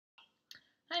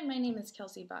Hi, my name is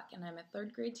Kelsey Buck, and I'm a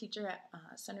third grade teacher at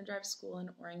Center Drive School in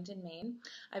Orrington, Maine.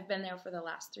 I've been there for the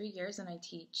last 3 years, and I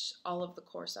teach all of the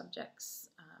core subjects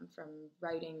from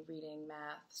writing, reading,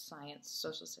 math, science,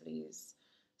 social studies,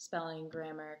 spelling,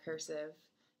 grammar, cursive,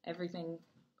 everything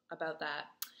about that.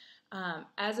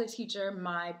 As a teacher,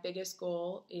 my biggest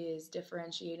goal is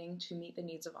differentiating to meet the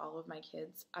needs of all of my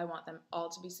kids. I want them all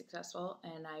to be successful,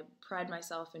 and I pride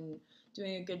myself in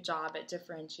doing a good job at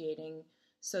differentiating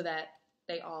so that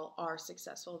they all are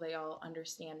successful, they all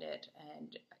understand it,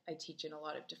 and I teach in a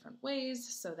lot of different ways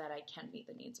so that I can meet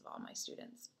the needs of all my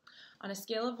students. On a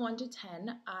scale of 1 to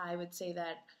 10, I would say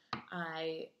that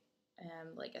I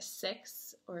am like a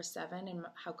 6 or a 7 in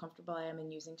how comfortable I am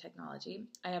in using technology.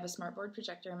 I have a smartboard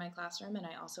projector in my classroom, and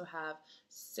I also have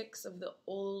 6 of the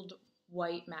old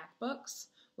white MacBooks,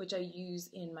 which I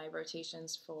use in my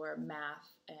rotations for math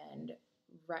and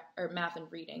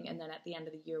reading, and then at the end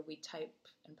of the year we type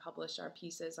and publish our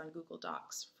pieces on Google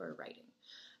Docs for writing.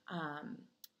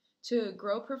 To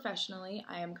grow professionally,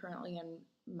 I am currently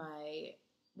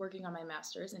working on my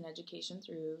master's in education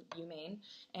through UMaine,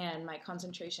 and my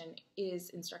concentration is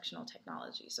instructional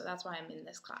technology, so that's why I'm in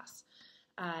this class.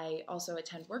 I also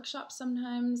attend workshops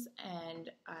sometimes, and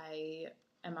I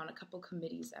am on a couple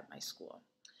committees at my school.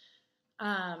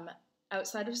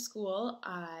 Outside of school,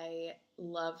 I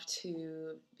love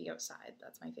to be outside.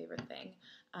 That's my favorite thing.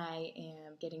 I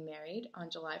am getting married on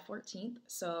July 14th,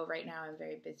 so right now I'm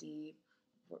very busy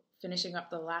finishing up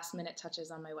the last minute touches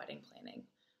on my wedding planning.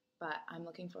 But I'm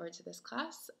looking forward to this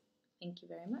class. Thank you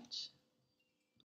very much.